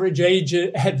that average age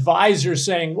advisor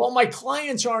saying, well, my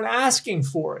clients aren't asking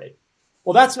for it.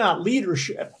 Well, that's not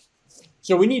leadership.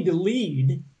 So we need to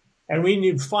lead, and we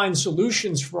need to find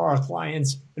solutions for our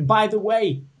clients. And by the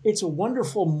way, it's a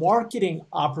wonderful marketing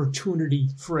opportunity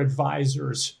for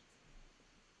advisors.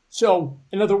 So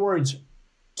in other words,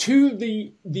 to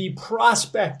the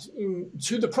prospects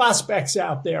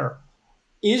out there,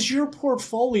 is your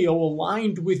portfolio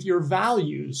aligned with your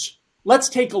values? Let's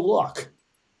take a look,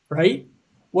 right?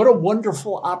 What a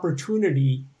wonderful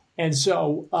opportunity. And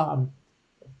so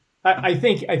I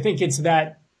think it's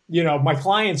that, my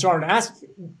clients aren't asking.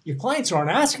 Your clients aren't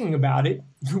asking about it.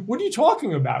 What are you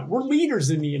talking about? We're leaders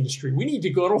in the industry. We need to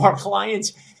go to our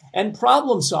clients and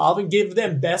problem solve and give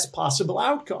them best possible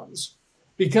outcomes.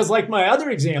 Because like my other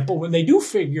example, when they do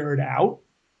figure it out,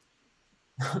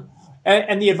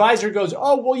 and the advisor goes,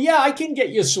 oh, well, yeah, I can get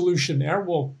you a solution there.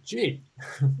 Well, gee,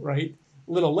 right?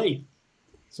 A little late.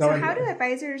 So how do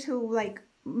advisors who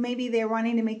maybe they're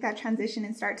wanting to make that transition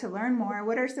and start to learn more,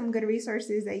 what are some good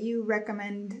resources that you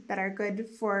recommend that are good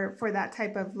for that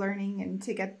type of learning and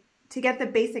to get the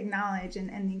basic knowledge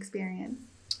and the experience?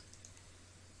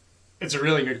 It's a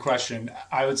really good question.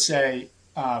 I would say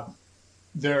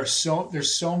there's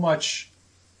so much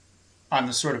on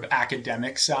the sort of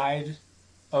academic side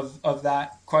of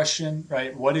that question,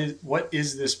 right? What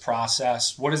is this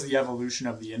process? What is the evolution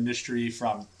of the industry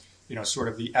from sort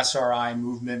of the SRI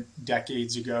movement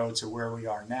decades ago to where we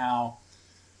are now,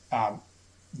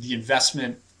 the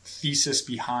investment thesis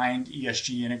behind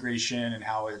ESG integration and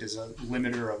how it is a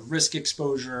limiter of risk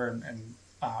exposure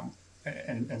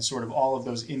and sort of all of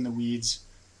those in the weeds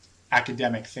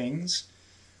academic things.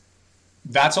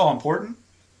 That's all important.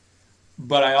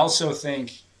 But I also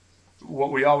think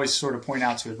what we always sort of point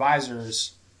out to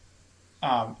advisors,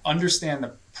 understand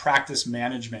the practice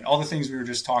management, all the things we were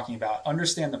just talking about,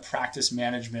 understand the practice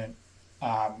management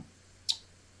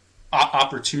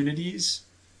opportunities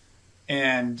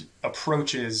and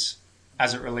approaches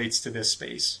as it relates to this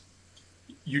space.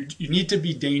 You need to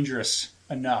be dangerous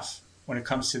enough when it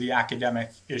comes to the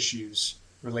academic issues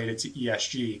related to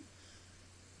ESG,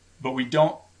 but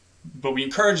we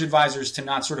encourage advisors to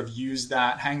not sort of use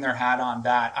that, hang their hat on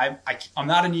that. I'm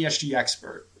not an ESG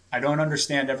expert. I don't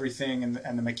understand everything and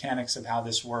the mechanics of how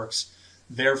this works.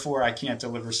 Therefore, I can't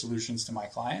deliver solutions to my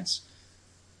clients.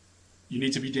 You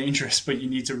need to be dangerous, but you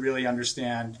need to really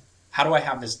understand, how do I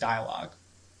have this dialogue?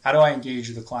 How do I engage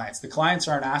with the clients? The clients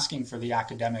aren't asking for the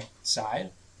academic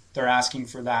side. They're asking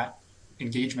for that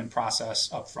engagement process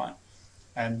up front.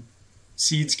 And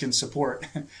Seeds can support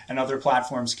and other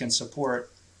platforms can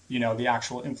support the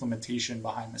actual implementation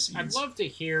behind the scenes. I'd love to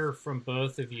hear from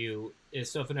both of you.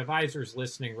 So if an advisor's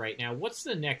listening right now, what's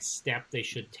the next step they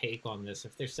should take on this?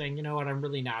 If they're saying, you know what, I'm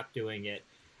really not doing it.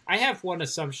 I have one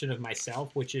assumption of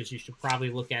myself, which is you should probably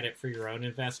look at it for your own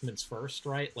investments first,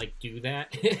 right? Do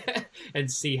that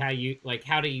and see how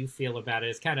do you feel about it?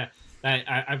 It's kind of,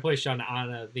 I pushed on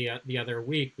Anna the other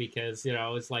week because,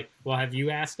 it's like, well, have you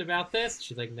asked about this?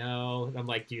 She's like, no. And I'm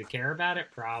like, do you care about it?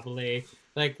 Probably.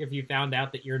 If you found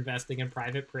out that you're investing in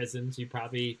private prisons, you'd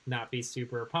probably not be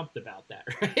super pumped about that,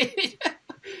 right?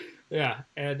 Yeah.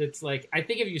 And it's I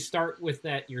think if you start with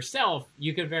that yourself,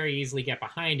 you could very easily get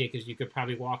behind it because you could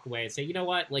probably walk away and say, you know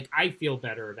what, I feel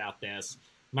better about this.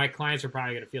 My clients are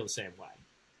probably going to feel the same way.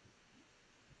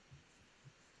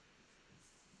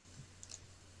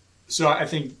 So I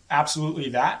think absolutely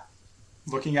that,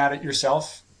 looking at it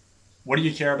yourself, what do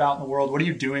you care about in the world? What are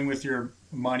you doing with your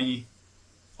money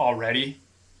already,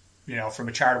 from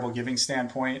a charitable giving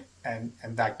standpoint, and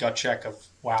that gut check of,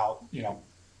 wow,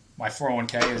 my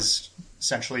 401k is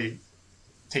essentially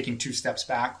taking 2 steps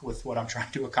back with what I'm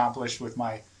trying to accomplish with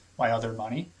my other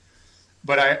money.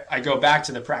 But I go back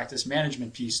to the practice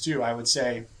management piece too. I would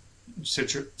say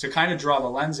to kind of draw the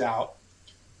lens out,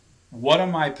 how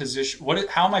am I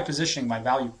positioning my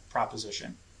value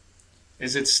proposition?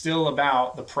 Is it still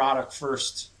about the product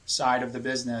first side of the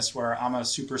business where I'm a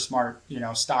super smart,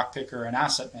 stock picker and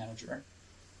asset manager?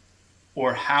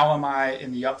 Or how am I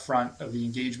in the upfront of the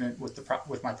engagement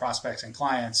with my prospects and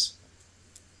clients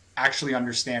actually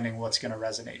understanding what's going to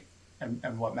resonate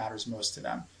and what matters most to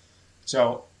them?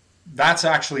 So that's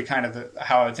actually kind of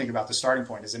how I think about the starting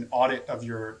point, is an audit of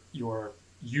your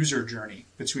user journey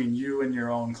between you and your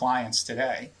own clients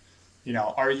today.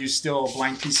 Are you still a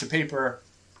blank piece of paper?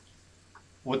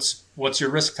 What's your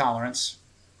risk tolerance?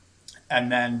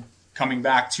 And then coming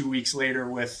back 2 weeks later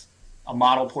with a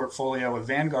model portfolio with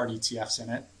Vanguard ETFs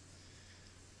in it,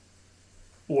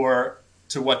 or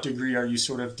to what degree are you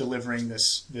sort of delivering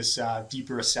this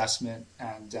deeper assessment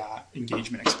and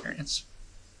engagement experience?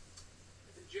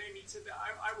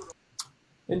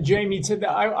 And Jamie, to that,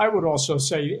 I would also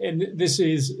say, and this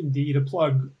is indeed a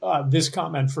plug, this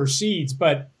comment for Seeds,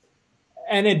 but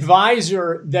an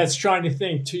advisor that's trying to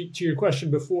think, to your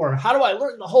question before, how do I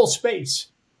learn the whole space?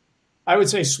 I would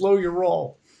say slow your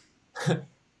roll.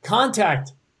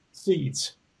 Contact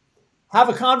Seeds. Have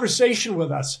a conversation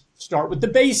with us. Start with the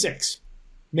basics.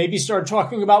 Maybe start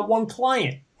talking about one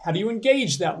client. How do you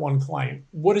engage that one client?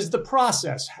 What is the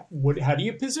process? How do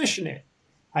you position it?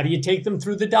 How do you take them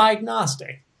through the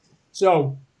diagnostic?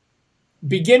 So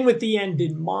begin with the end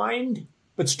in mind,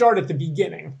 but start at the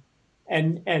beginning.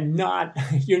 And not,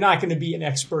 you're not going to be an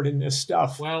expert in this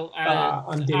stuff. Well,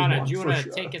 on day Anna, one, do you want to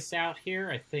sure. take us out here?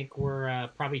 I think we're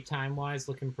probably time-wise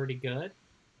looking pretty good.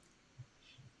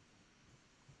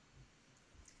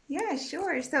 Yeah,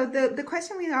 sure. So the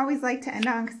question we always like to end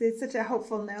on, because it's such a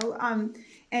hopeful note,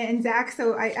 and Zach,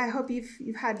 so I hope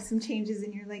you've had some changes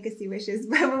in your legacy wishes,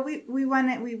 but we want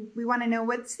to know,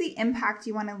 what's the impact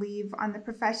you want to leave on the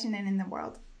profession and in the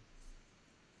world?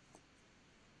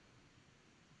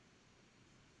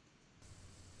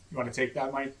 You want to take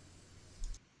that, Mike?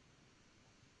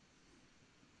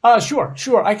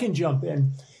 Sure. I can jump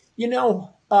in. You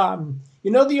know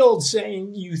the old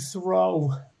saying, you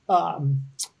throw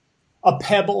a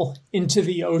pebble into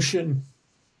the ocean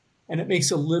and it makes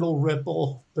a little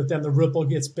ripple, but then the ripple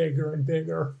gets bigger and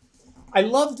bigger. I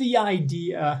love the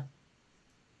idea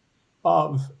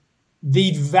of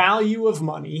the value of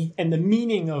money and the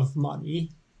meaning of money,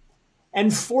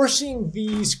 and forcing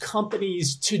these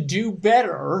companies to do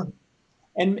better,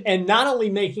 and not only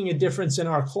making a difference in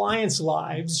our clients'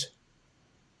 lives,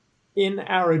 in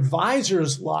our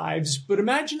advisors' lives, but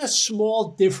imagine a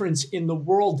small difference in the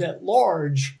world at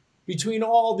large between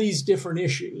all these different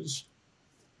issues.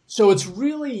 So it's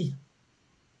really,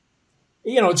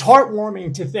 it's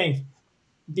heartwarming to think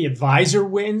the advisor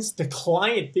wins, the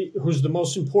client, who's the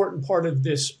most important part of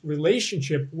this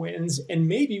relationship, wins, and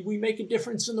maybe we make a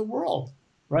difference in the world,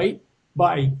 right?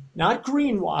 By not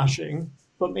greenwashing,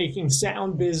 but making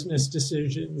sound business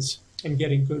decisions and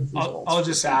getting good results. I'll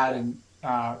just add, and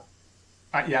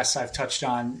yes, I've touched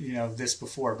on this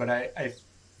before, but I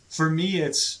for me,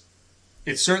 it's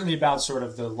certainly about sort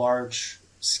of the large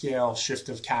scale shift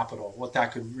of capital, what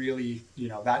that could really,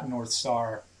 that North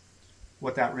Star,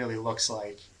 what that really looks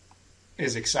like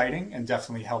is exciting and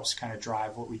definitely helps kind of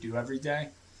drive what we do every day.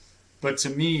 But to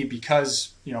me,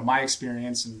 because, my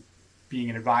experience and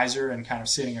being an advisor and kind of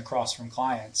sitting across from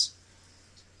clients,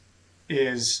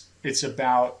 it's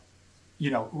about,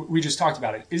 we just talked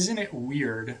about it. Isn't it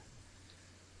weird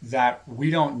that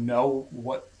we don't know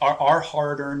what our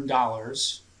hard-earned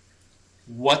dollars,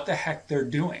 what the heck they're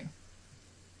doing?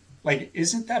 Like,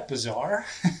 isn't that bizarre?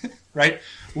 Right?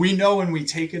 We know when we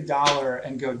take a dollar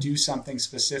and go do something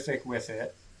specific with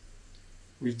it,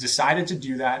 we've decided to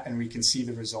do that and we can see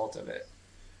the result of it.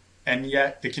 And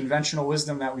yet the conventional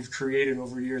wisdom that we've created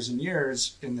over years and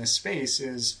years in this space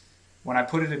is, when I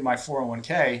put it in my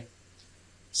 401k,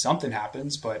 something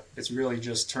happens, but it's really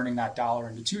just turning that dollar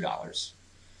into $2.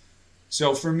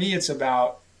 So for me, it's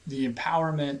about the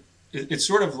empowerment. It's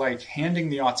sort of like handing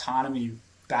the autonomy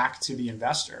back to the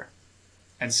investor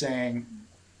and saying,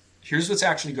 here's what's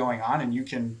actually going on, and you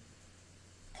can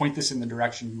point this in the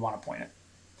direction you want to point it.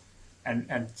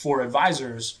 And for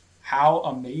advisors, how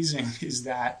amazing is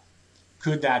that?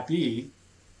 Could that be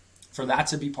for that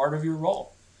to be part of your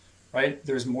role, right?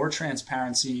 There's more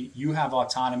transparency, you have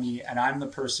autonomy, and I'm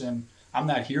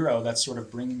that hero that's sort of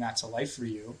bringing that to life for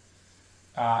you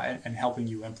and helping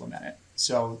you implement it.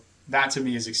 So that to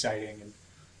me is exciting. And,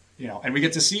 and we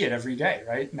get to see it every day,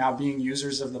 right? Now, being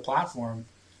users of the platform,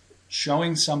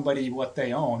 showing somebody what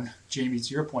they own, Jamie,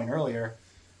 to your point earlier,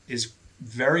 is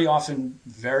very often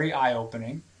very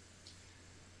eye-opening.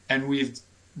 And we've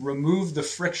removed the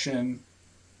friction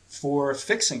for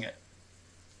fixing it,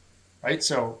 right?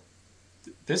 So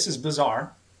this is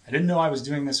bizarre. I didn't know I was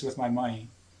doing this with my money,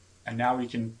 and now we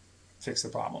can fix the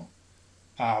problem.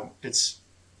 it's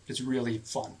really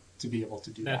fun to be able to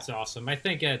do That's that. awesome. I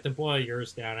think to boil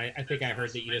yours down, I think I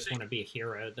heard that you just want to be a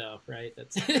hero, though, right?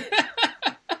 That's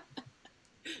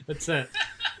that's it.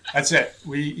 That's it.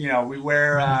 We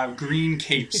wear green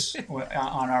capes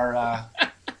on our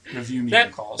review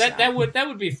meeting calls. That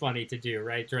would be funny to do,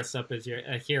 right? Dress up as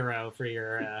a hero for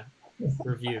your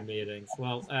review meetings.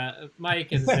 Well,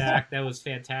 Mike and Zach, that was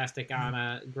fantastic.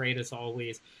 Anna, great as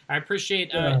always. I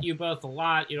appreciate you both a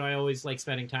lot. I always like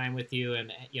spending time with you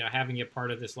and having you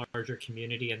part of this larger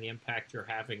community and the impact you're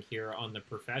having here on the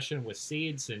profession with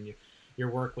Seeds and your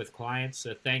work with clients.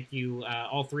 So thank you,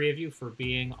 all three of you, for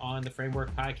being on the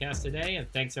Framework Podcast today, and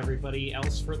thanks everybody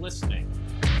else for listening.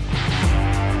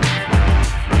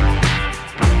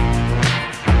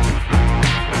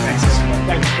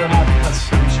 Thanks for having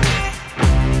us.